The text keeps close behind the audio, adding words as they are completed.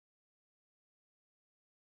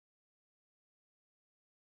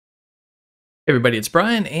Hey everybody, it's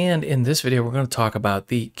Brian, and in this video we're going to talk about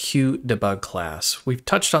the QDebug class. We've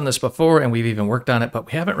touched on this before and we've even worked on it, but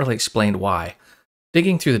we haven't really explained why.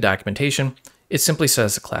 Digging through the documentation, it simply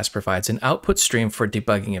says the class provides an output stream for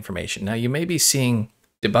debugging information. Now you may be seeing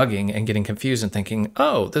debugging and getting confused and thinking,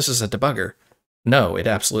 oh, this is a debugger. No, it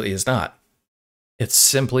absolutely is not. It's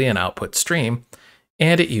simply an output stream,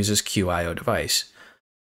 and it uses qIO device.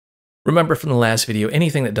 Remember from the last video,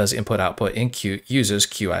 anything that does input-output in Q uses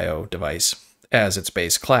qIO device as its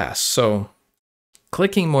base class. So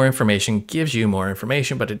clicking more information gives you more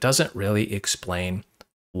information, but it doesn't really explain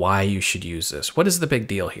why you should use this. What is the big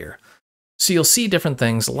deal here? So you'll see different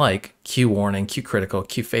things like qwarning, qcritical,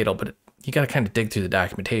 qfatal, but you got to kind of dig through the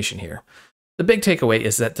documentation here. The big takeaway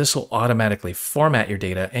is that this will automatically format your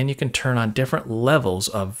data and you can turn on different levels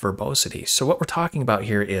of verbosity. So what we're talking about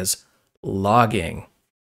here is logging.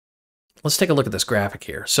 Let's take a look at this graphic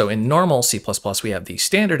here. So in normal C++, we have the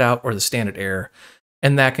standard out or the standard error,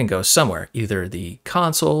 and that can go somewhere, either the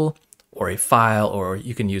console or a file, or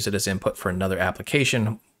you can use it as input for another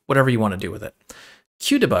application, whatever you want to do with it.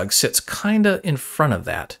 QDebug sits kind of in front of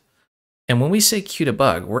that. And when we say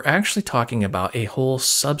QDebug, we're actually talking about a whole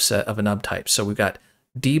subset of a nub type. So we've got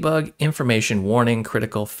debug, information, warning,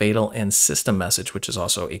 critical, fatal, and system message, which is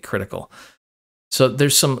also a critical. So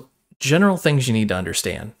there's some general things you need to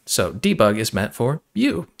understand. So debug is meant for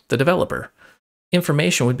you, the developer.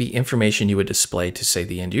 Information would be information you would display to, say,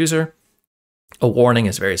 the end user. A warning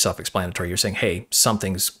is very self-explanatory. You're saying, hey,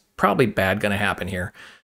 something's probably bad going to happen here.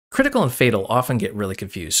 Critical and fatal often get really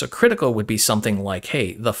confused. So critical would be something like,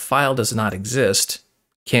 hey, the file does not exist,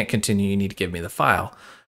 can't continue, you need to give me the file.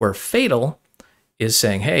 Where fatal is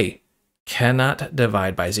saying, hey, cannot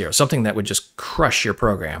divide by 0, something that would just crush your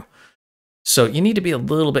program. So you need to be a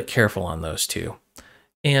little bit careful on those two.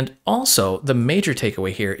 And also, the major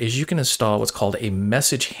takeaway here is you can install what's called a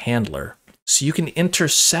message handler. So you can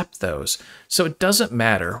intercept those. So it doesn't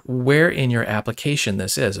matter where in your application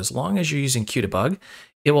this is. As long as you're using QDebug,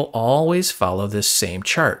 it will always follow this same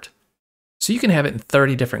chart. So you can have it in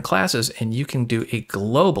 30 different classes, and you can do a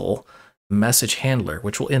global message handler,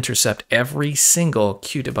 which will intercept every single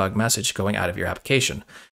QDebug message going out of your application.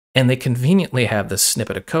 And they conveniently have this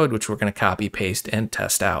snippet of code, which we're going to copy, paste, and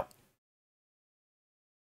test out.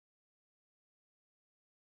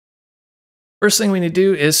 First thing we need to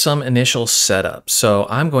do is some initial setup. So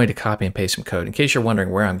I'm going to copy and paste some code. In case you're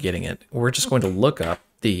wondering where I'm getting it, we're just going to look up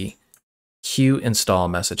the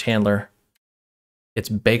qInstallMessageHandler. It's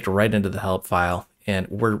baked right into the help file, and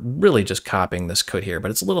we're really just copying this code here,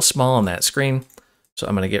 but it's a little small on that screen. So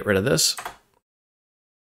I'm going to get rid of this.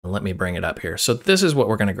 Let me bring it up here. So this is what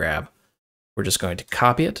we're going to grab. We're just going to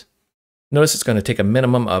copy it. Notice it's going to take a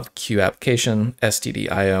minimum of qapplication,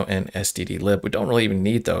 stdio, and stdlib. We don't really even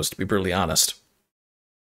need those, to be brutally honest.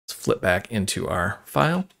 Let's flip back into our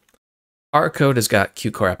file. Our code has got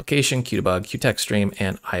qcore application, qdebug, qtextstream,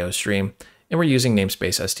 and iostream. And we're using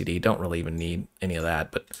namespace std. Don't really even need any of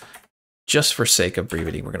that, but just for sake of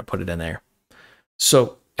brevity, we're going to put it in there.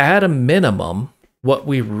 So at a minimum, what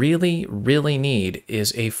we really, really need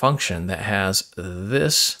is a function that has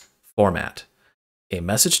this format: a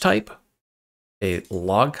message type, a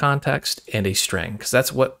log context, and a string, because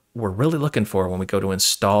that's what we're really looking for when we go to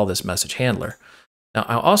install this message handler. Now,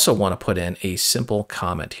 I also want to put in a simple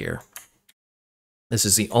comment here. This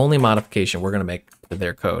is the only modification we're going to make to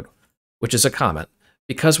their code, which is a comment.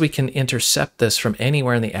 Because we can intercept this from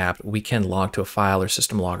anywhere in the app, we can log to a file or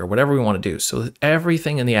system log or whatever we want to do. So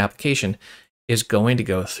everything in the application is going to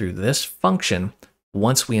go through this function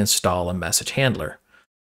once we install a message handler.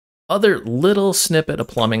 Other little snippet of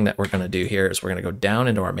plumbing that we're going to do here is we're going to go down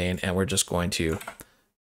into our main, and we're just going to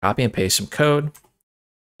copy and paste some code.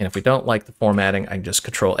 And if we don't like the formatting, I can just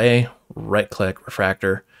Control-A, right-click,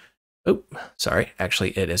 refactor. Oh, sorry,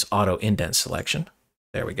 actually it is auto indent selection.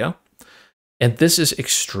 There we go. And this is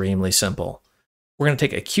extremely simple. We're going to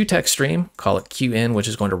take a qtext stream, call it qin, which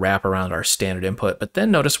is going to wrap around our standard input, but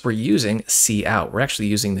then notice we're using cout. We're actually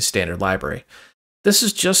using the standard library. This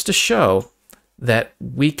is just to show that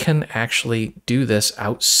we can actually do this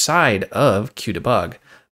outside of QDebug,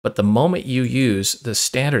 but the moment you use the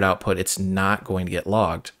standard output, it's not going to get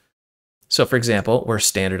logged. So for example, we're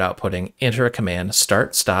standard outputting, enter a command,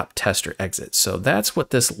 start, stop, test, or exit. So that's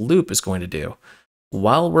what this loop is going to do.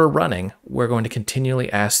 While we're running, we're going to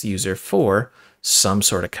continually ask the user for some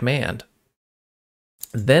sort of command.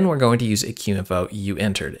 Then we're going to use a qinfo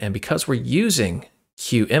uentered. And because we're using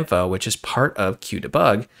qinfo, which is part of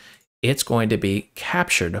QDebug, it's going to be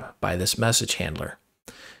captured by this message handler.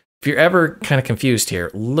 If you're ever kind of confused here,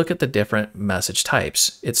 look at the different message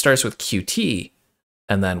types. It starts with Qt,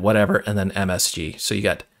 and then whatever, and then MSG. So you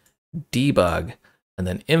got debug, and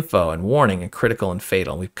then info and warning and critical and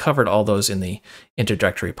fatal. We've covered all those in the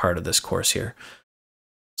introductory part of this course here.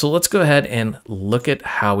 So let's go ahead and look at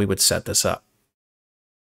how we would set this up.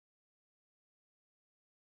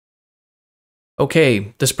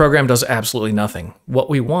 Okay, this program does absolutely nothing. What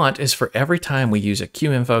we want is for every time we use a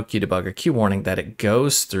qInfo, qDebug, or qWarning that it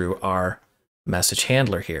goes through our message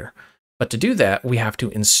handler here. But to do that, we have to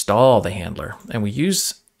install the handler, and we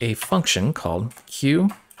use a function called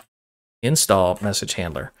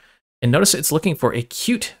qInstallMessageHandler. And notice it's looking for a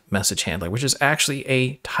Qt message handler, which is actually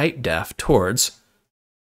a type def towards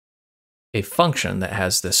a function that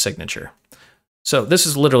has this signature. So this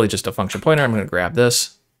is literally just a function pointer. I'm going to grab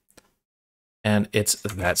this. And it's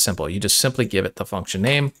that simple. You just simply give it the function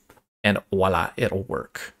name and voila, it'll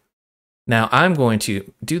work. Now I'm going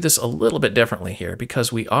to do this a little bit differently here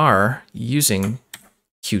because we are using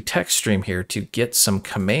QTextStream here to get some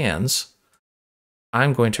commands.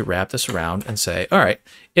 I'm going to wrap this around and say, all right,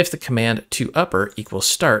 if the command toUpper equals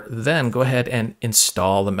start, then go ahead and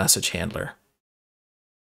install the message handler.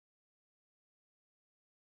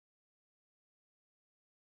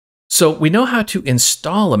 So we know how to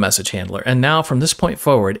install a message handler, and now from this point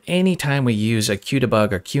forward, anytime we use a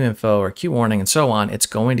qDebug or qInfo or qWarning and so on, it's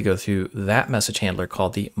going to go through that message handler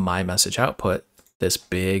called the myMessageOutput, this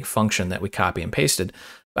big function that we copy and pasted.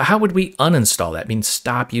 But how would we uninstall that? I mean,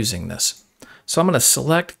 stop using this. So I'm going to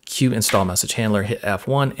select qInstallMessageHandler, hit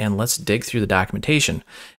F1, and let's dig through the documentation.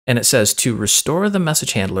 And it says to restore the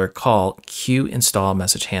message handler, call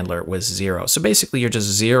qInstallMessageHandler with 0. So basically, you're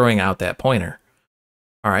just zeroing out that pointer.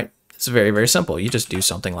 All right. It's very, very simple. You just do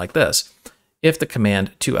something like this. If the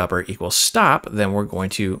command toUpper equals stop, then we're going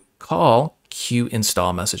to call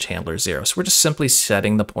qInstallMessageHandler 0. So we're just simply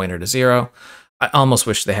setting the pointer to 0. I almost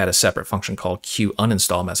wish they had a separate function called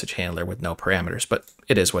qUninstallMessageHandler with no parameters, but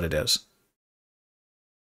it is what it is.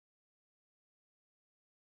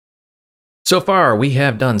 So far, we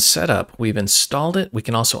have done setup. We've installed it. We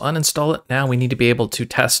can also uninstall it. Now we need to be able to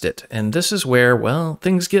test it. And this is where, well,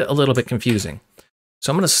 things get a little bit confusing.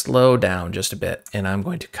 So I'm going to slow down just a bit, and I'm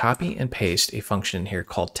going to copy and paste a function in here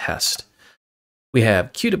called test. We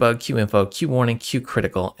have qDebug, qInfo, qWarning,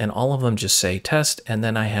 qCritical, and all of them just say test, and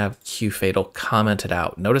then I have qFatal commented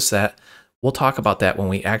out. Notice that. We'll talk about that when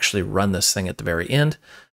we actually run this thing at the very end,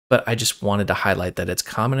 but I just wanted to highlight that it's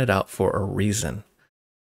commented out for a reason.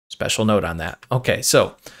 Special note on that. Okay,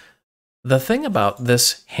 so the thing about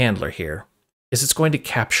this handler here is it's going to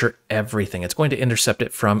capture everything. It's going to intercept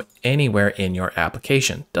it from anywhere in your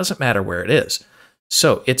application. Doesn't matter where it is.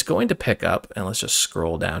 So it's going to pick up, and let's just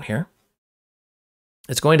scroll down here.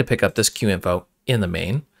 It's going to pick up this qInfo in the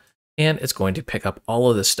main, and it's going to pick up all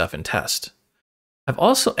of this stuff in test. I've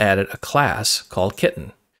also added a class called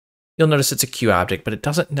kitten. You'll notice it's a QObject, but it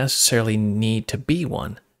doesn't necessarily need to be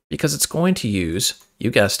one because it's going to use,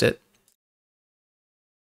 you guessed it,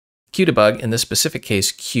 qDebug, in this specific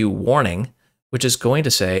case, qWarning, which is going to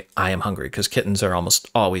say, I am hungry, because kittens are almost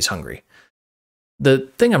always hungry. The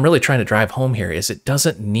thing I'm really trying to drive home here is it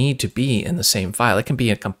doesn't need to be in the same file. It can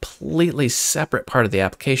be a completely separate part of the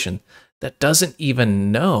application that doesn't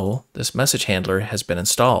even know this message handler has been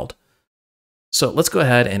installed. So let's go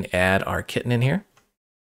ahead and add our kitten in here.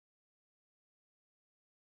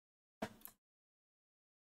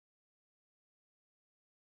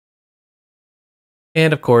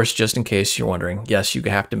 And of course, just in case you're wondering, yes, you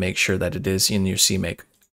have to make sure that it is in your CMake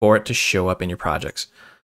for it to show up in your projects.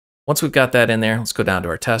 Once we've got that in there, let's go down to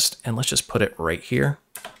our test and let's just put it right here.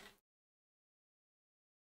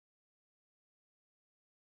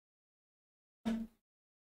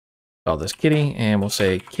 Call this kitty and we'll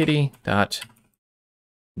say kitty.meow.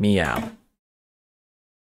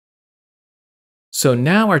 So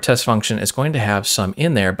now our test function is going to have some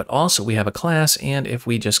in there, but also we have a class, and if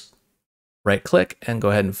we just right click and go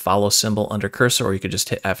ahead and follow symbol under cursor, or you could just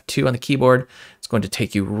hit F2 on the keyboard. It's going to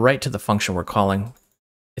take you right to the function we're calling.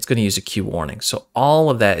 It's going to use a qWarning. So all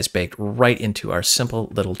of that is baked right into our simple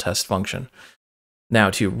little test function. Now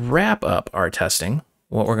to wrap up our testing,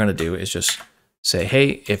 what we're going to do is just say,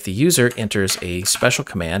 hey, if the user enters a special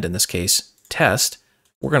command, in this case, test,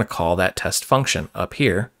 we're going to call that test function up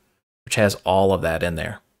here, which has all of that in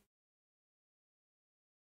there.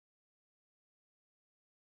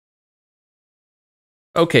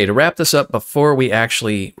 Okay, to wrap this up before we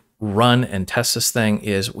actually run and test this thing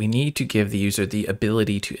is we need to give the user the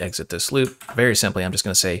ability to exit this loop. Very simply, I'm just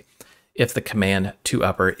going to say if the command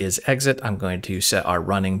toUpper is exit, I'm going to set our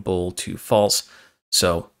running bool to false.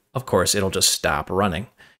 So of course, it'll just stop running.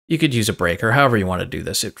 You could use a break or however you want to do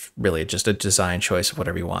this. It's really just a design choice of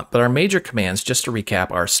whatever you want. But our major commands, just to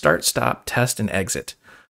recap, are start, stop, test, and exit.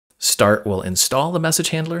 Start will install the message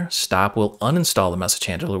handler, stop will uninstall the message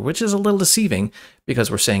handler, which is a little deceiving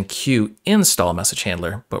because we're saying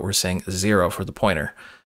qInstallMessageHandler, but we're saying 0 for the pointer.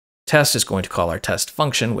 Test is going to call our test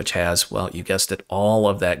function, which has, well, you guessed it, all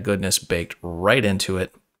of that goodness baked right into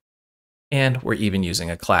it. And we're even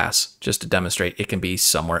using a class just to demonstrate it can be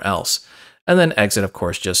somewhere else. And then exit, of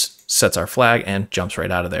course, just sets our flag and jumps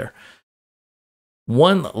right out of there.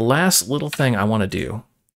 One last little thing I want to do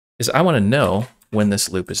is I want to know when this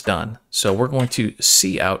loop is done. So we're going to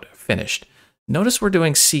cout finished. Notice we're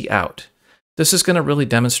doing cout. This is going to really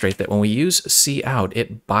demonstrate that when we use cout,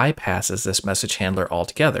 it bypasses this message handler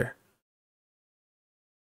altogether.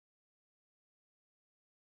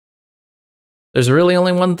 There's really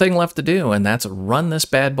only one thing left to do, and that's run this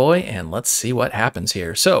bad boy, and let's see what happens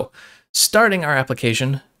here. So, starting our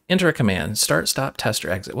application, enter a command, start, stop, test,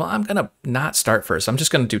 or exit. Well, I'm going to not start first. I'm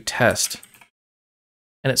just going to do test.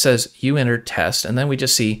 And it says you entered test, and then we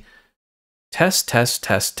just see test, test,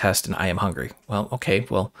 test, test, and I am hungry. Well, okay,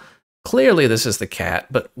 well, clearly this is the cat,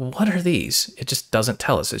 but what are these? It just doesn't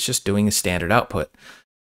tell us. It's just doing a standard output.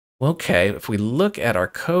 Okay, if we look at our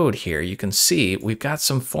code here, you can see we've got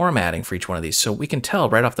some formatting for each one of these. So we can tell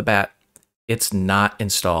right off the bat, it's not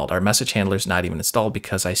installed. Our message handler is not even installed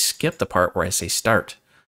because I skipped the part where I say start.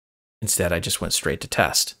 Instead, I just went straight to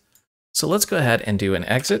test. So let's go ahead and do an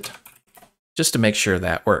exit just to make sure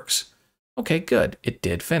that works. Okay, good. It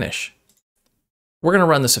did finish. We're going to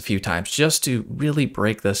run this a few times just to really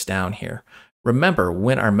break this down here. Remember,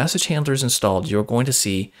 when our message handler is installed, you're going to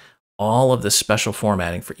see all of the special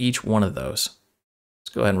formatting for each one of those.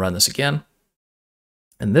 Let's go ahead and run this again.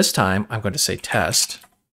 And this time, I'm going to say test,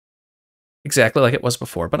 exactly like it was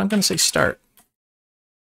before, but I'm going to say start.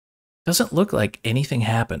 Doesn't look like anything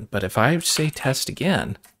happened, but if I say test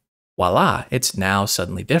again, voila, it's now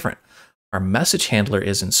suddenly different. Our message handler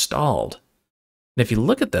is installed. And if you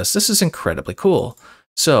look at this, this is incredibly cool.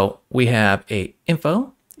 So we have a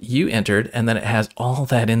info, you entered, and then it has all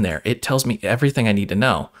that in there. It tells me everything I need to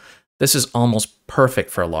know. This is almost perfect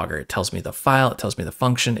for a logger. It tells me the file, it tells me the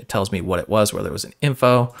function, it tells me what it was, whether it was an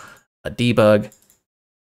info, a debug,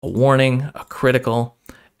 a warning, a critical,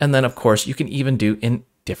 and then of course you can even do in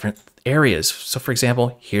different areas. So for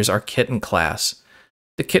example, here's our kitten class.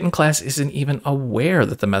 The kitten class isn't even aware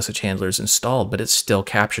that the message handler is installed, but it still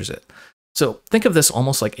captures it. So think of this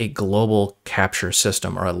almost like a global capture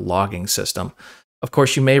system or a logging system. Of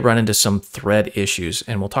course, you may run into some thread issues,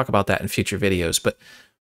 and we'll talk about that in future videos, but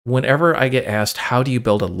whenever I get asked, how do you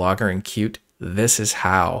build a logger in Qt? This is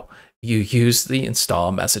how you use the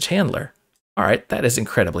install message handler. All right, that is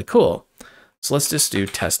incredibly cool. So let's just do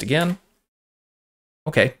test again.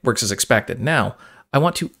 Okay, works as expected. Now, I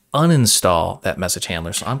want to uninstall that message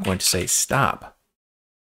handler, so I'm going to say stop.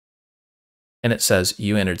 And it says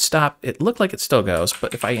you entered stop. It looked like it still goes,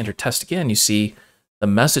 but if I enter test again, you see the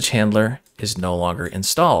message handler is no longer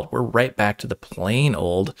installed. We're right back to the plain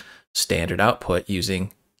old standard output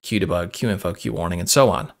using QDebug, qInfo, qwarning, and so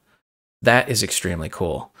on. That is extremely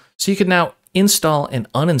cool. So you can now install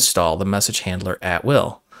and uninstall the message handler at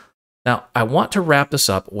will. Now, I want to wrap this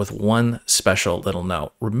up with one special little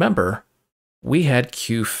note. Remember, we had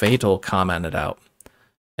qfatal commented out.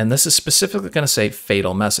 And this is specifically going to say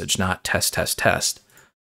fatal message, not test, test, test.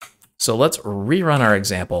 So let's rerun our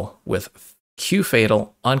example with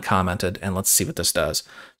qfatal uncommented, and let's see what this does.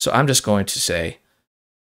 So I'm just going to say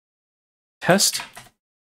test,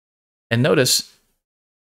 and notice,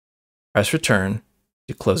 press return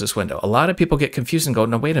to close this window. A lot of people get confused and go,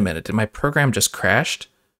 no, wait a minute, did my program just crashed?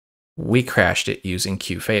 We crashed it using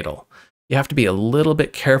qfatal. You have to be a little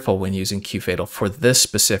bit careful when using qfatal for this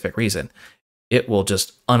specific reason. It will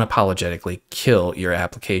just unapologetically kill your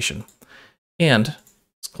application. And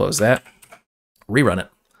let's close that, rerun it.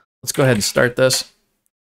 Let's go ahead and start this.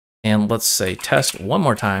 And let's say test one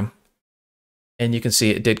more time. And you can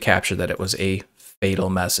see it did capture that it was a fatal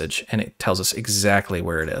message, and it tells us exactly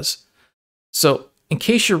where it is. So in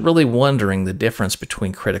case you're really wondering the difference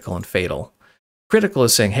between critical and fatal, critical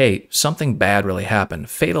is saying, hey, something bad really happened.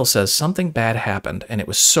 Fatal says something bad happened, and it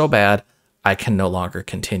was so bad, I can no longer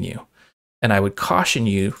continue. And I would caution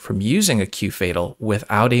you from using a qfatal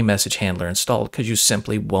without a message handler installed because you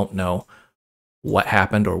simply won't know what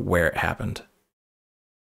happened or where it happened.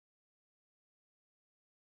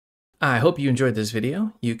 I hope you enjoyed this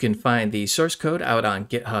video. You can find the source code out on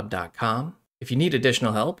github.com. If you need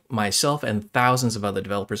additional help, myself and thousands of other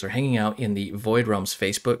developers are hanging out in the Void Realms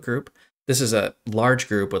Facebook group. This is a large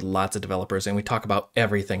group with lots of developers, and we talk about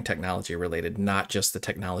everything technology related, not just the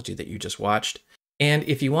technology that you just watched. And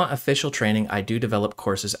if you want official training, I do develop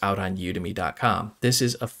courses out on udemy.com. This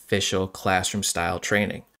is official classroom style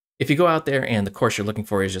training. If you go out there and the course you're looking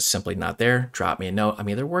for is just simply not there, drop me a note. I'm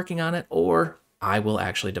either working on it or I will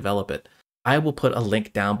actually develop it. I will put a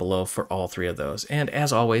link down below for all three of those. And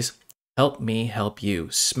as always, help me help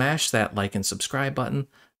you. Smash that like and subscribe button.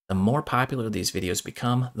 The more popular these videos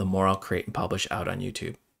become, the more I'll create and publish out on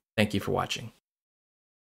YouTube. Thank you for watching.